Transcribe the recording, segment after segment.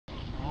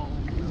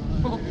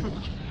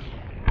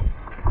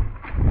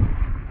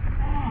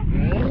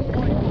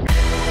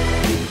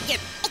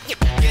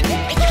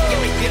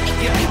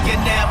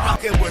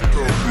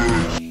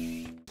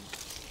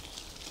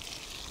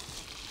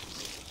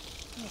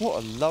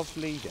What a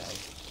lovely day.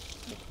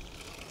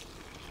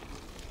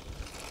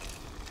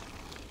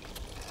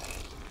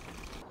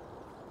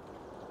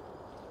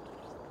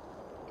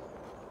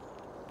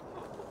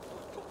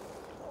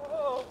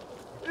 Oh,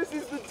 this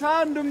is the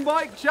Tandem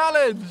Bike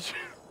Challenge.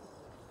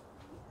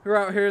 We're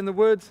out here in the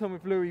woods. I'm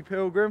with Louis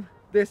Pilgrim.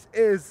 This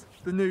is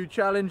the new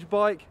challenge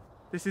bike.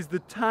 This is the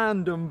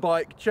Tandem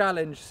Bike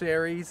Challenge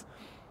series.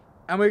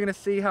 And we're going to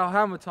see how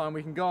hammer time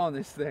we can go on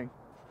this thing.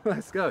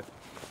 Let's go.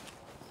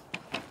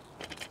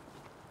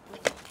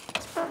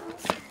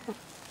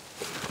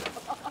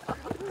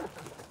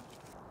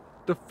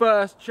 The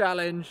first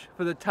challenge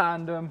for the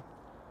Tandem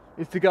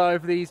is to go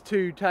over these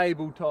 2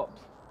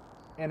 tabletops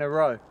in a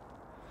row.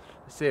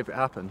 Let's see if it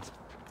happens.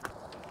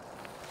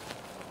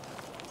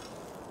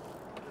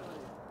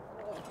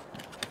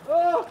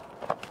 Oh!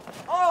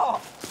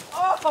 Oh!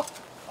 Oh!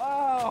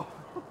 Oh!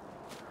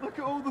 Look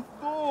at all the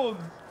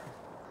thorns!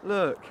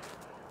 Look.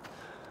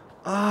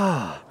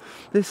 Ah!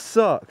 This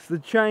sucks. The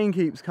chain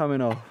keeps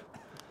coming off.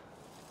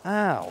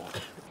 Ow!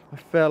 I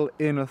fell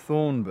in a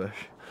thorn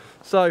bush.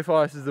 So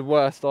far this is the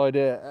worst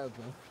idea ever.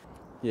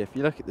 Yeah, if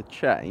you look at the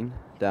chain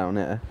down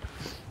here,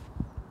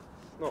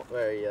 it's not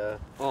very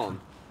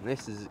on.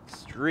 This is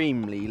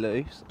extremely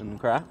loose and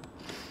crap.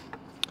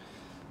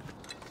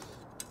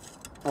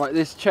 Right,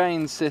 this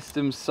chain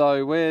system's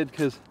so weird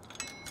because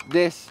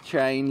this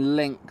chain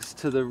links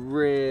to the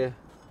rear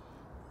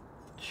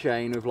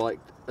chain of like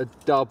a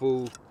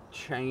double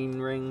chain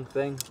ring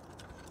thing.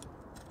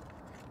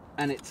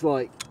 And it's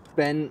like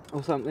bent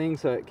or something,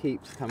 so it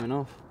keeps coming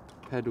off.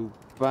 Pedal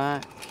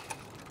back.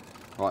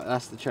 Right,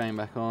 that's the chain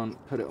back on.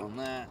 Put it on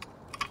there.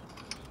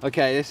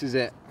 Okay, this is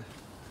it.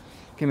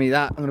 Give me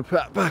that. I'm going to put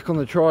that back on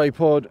the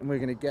tripod and we're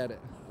going to get it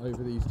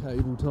over these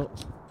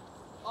tabletops.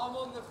 I'm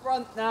on the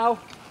front now.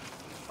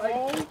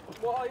 Oh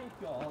my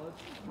god.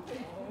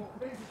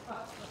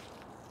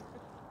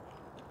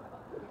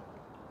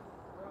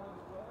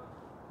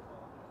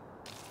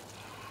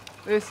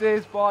 This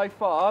is by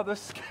far the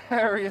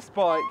scariest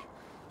bike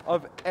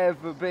I've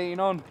ever been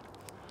on.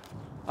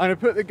 I'm going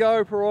to put the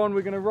GoPro on,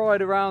 we're going to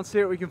ride around, see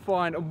what we can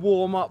find and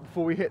warm up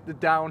before we hit the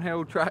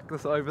downhill track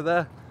that's over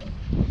there.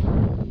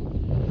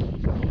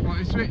 Right,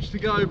 we switched to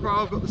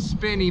GoPro, I've got the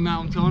spinny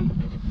mount on.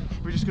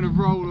 We're just going to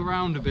roll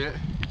around a bit,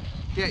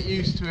 get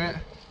used to it,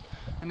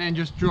 and then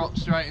just drop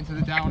straight into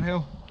the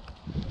downhill.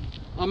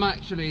 I'm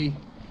actually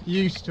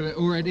used to it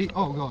already.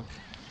 Oh god.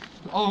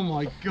 Oh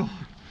my god.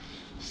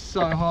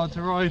 So hard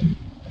to ride.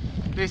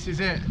 This is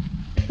it.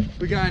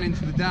 We're going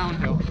into the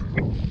downhill.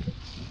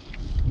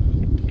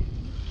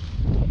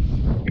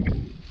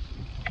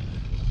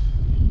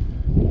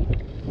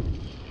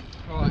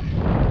 Right.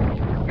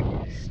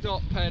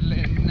 Stop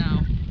pedaling now.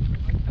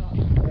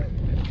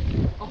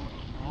 Oh.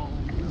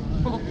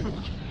 Oh.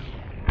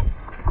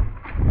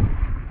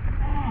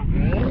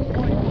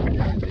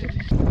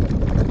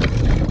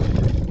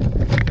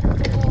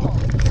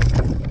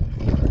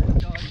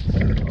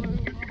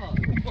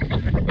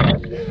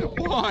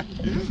 Why?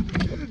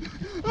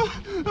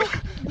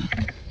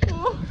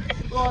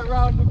 Right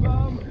round the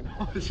bum.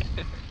 Oh, shit.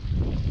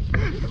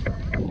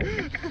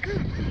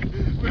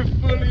 We're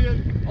fully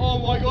in. Oh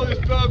my god, this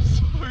berm's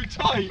so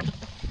tight.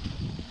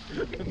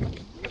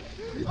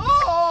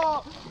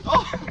 Oh!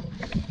 Oh!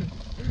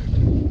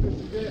 This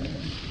is it.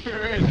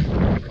 We're in.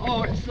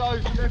 Oh, it's so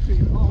slippy.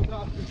 Oh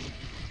no.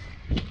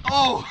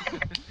 Oh!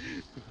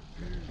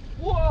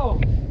 Whoa!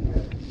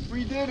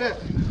 We did it!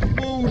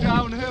 Full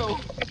downhill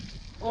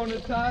on a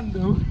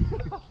tandem.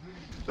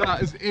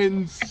 That is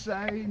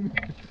insane.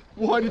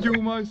 Why did you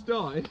almost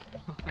die?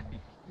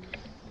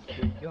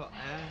 We got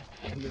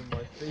air and then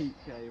my feet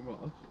came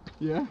off.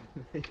 Yeah?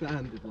 They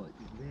landed like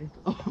this.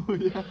 Oh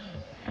yeah.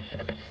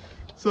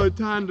 So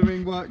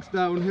tandeming works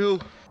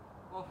downhill.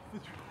 Off the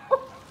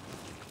drop.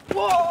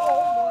 Whoa!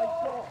 Oh my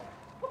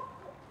god!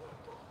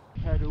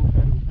 Pedal,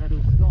 pedal,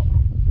 pedal, stop.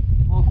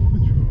 Off the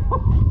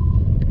drop.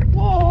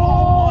 Whoa!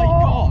 Oh my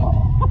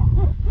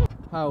god!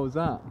 How was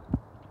that?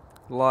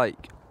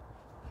 Like,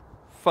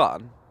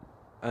 fun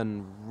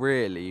and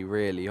really,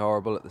 really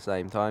horrible at the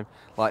same time.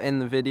 Like in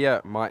the video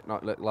it might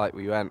not look like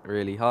we went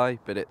really high,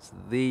 but it's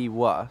the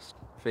worst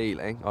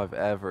feeling I've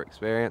ever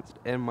experienced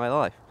in my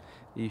life.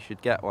 You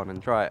should get one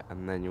and try it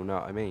and then you'll know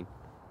what I mean.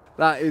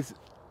 That is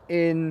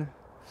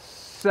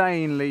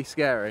insanely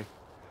scary,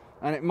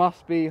 and it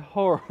must be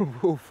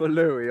horrible for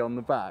Louis on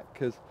the back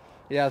because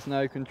he has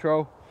no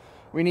control.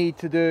 We need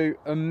to do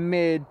a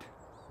mid-session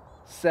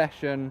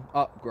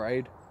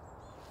upgrade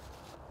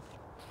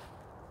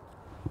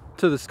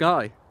to the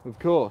Sky, of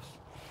course.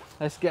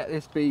 Let's get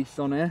this beast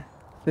on here.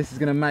 This is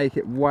going to make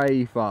it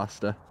way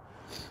faster.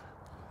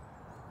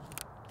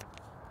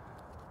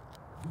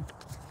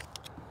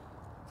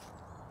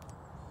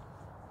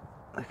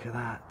 Look at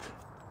that.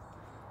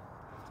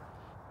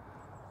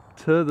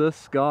 To the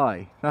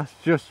Sky. That's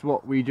just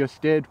what we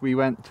just did. We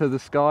went to the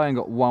Sky and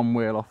got one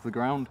wheel off the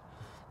ground.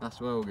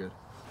 That's well good.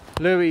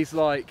 Louis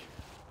like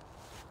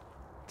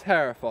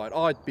terrified.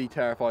 I'd be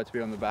terrified to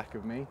be on the back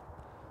of me.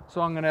 So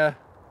I'm gonna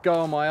go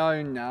on my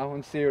own now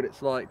and see what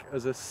it's like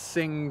as a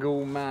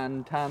single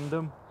man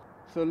tandem.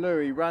 So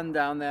Louis, run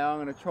down there. I'm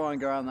going to try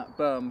and go around that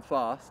berm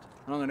fast,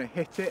 and I'm going to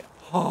hit it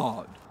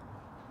hard.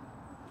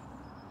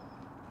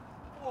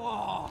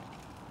 Oh!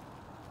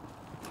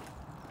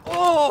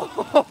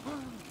 Oh!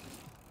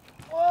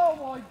 Oh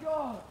my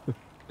god!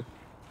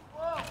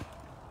 Oh.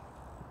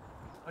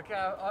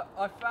 Okay,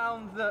 I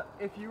found that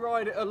if you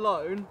ride it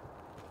alone,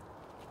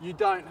 you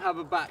don't have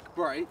a back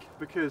brake,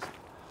 because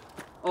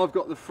I've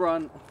got the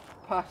front,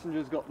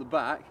 passenger's got the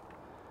back,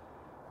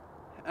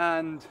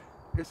 and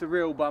it's a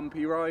real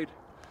bumpy ride.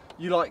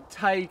 You like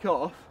take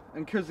off,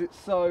 and because it's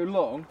so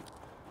long,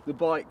 the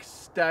bike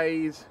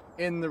stays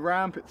in the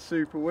ramp. It's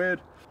super weird.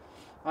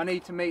 I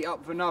need to meet up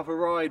with another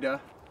rider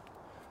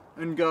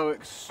and go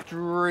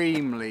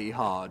extremely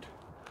hard.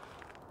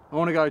 I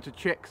want to go to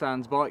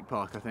Chicksands bike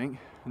park, I think,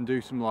 and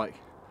do some like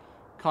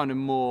kind of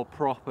more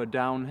proper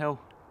downhill.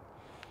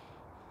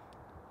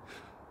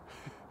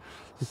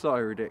 So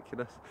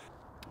ridiculous.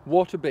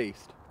 What a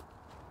beast.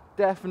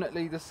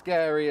 Definitely the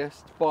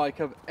scariest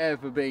bike I've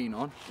ever been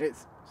on.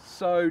 It's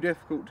so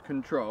difficult to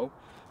control,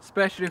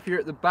 especially if you're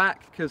at the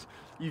back, because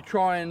you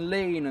try and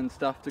lean and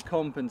stuff to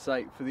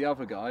compensate for the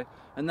other guy,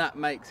 and that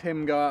makes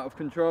him go out of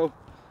control.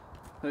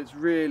 So it's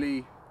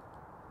really,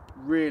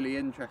 really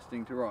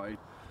interesting to ride.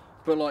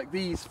 But like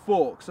these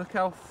forks, look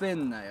how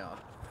thin they are.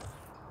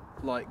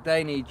 Like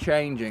they need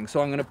changing,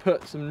 so I'm going to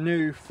put some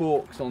new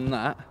forks on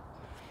that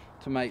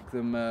to make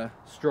them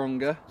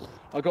stronger.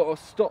 I've got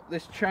to stop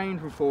this chain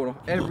from falling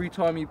off. Every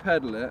time you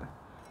pedal it,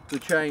 the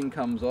chain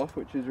comes off,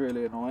 which is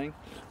really annoying.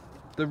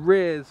 The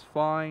rear's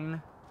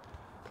fine.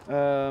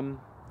 The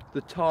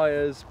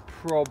tyres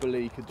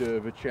probably could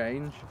do with a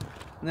change.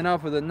 And then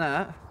other than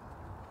that,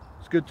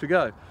 it's good to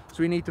go.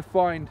 So we need to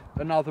find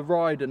another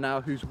rider now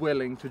who's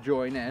willing to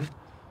join in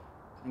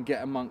and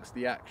get amongst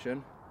the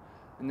action.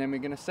 And then we're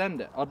going to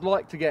send it. I'd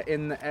like to get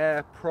in the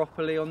air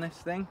properly on this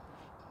thing,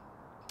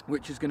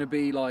 which is going to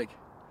be like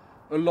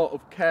a lot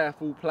of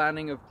careful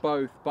planning of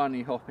both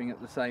bunny hopping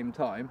at the same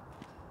time,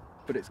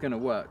 but it's going to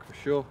work for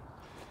sure.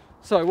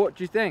 So what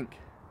do you think?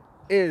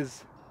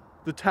 Is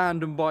the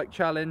tandem bike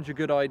challenge a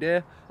good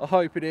idea? I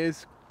hope it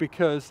is,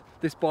 because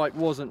this bike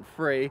wasn't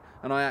free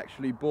and I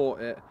actually bought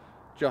it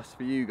just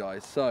for you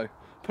guys. So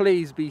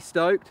please be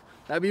stoked.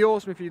 That'd be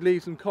awesome if you'd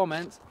leave some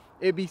comments.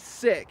 It'd be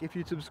sick if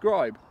you'd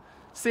subscribe.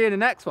 See you in the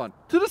next one.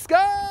 To the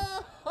sky!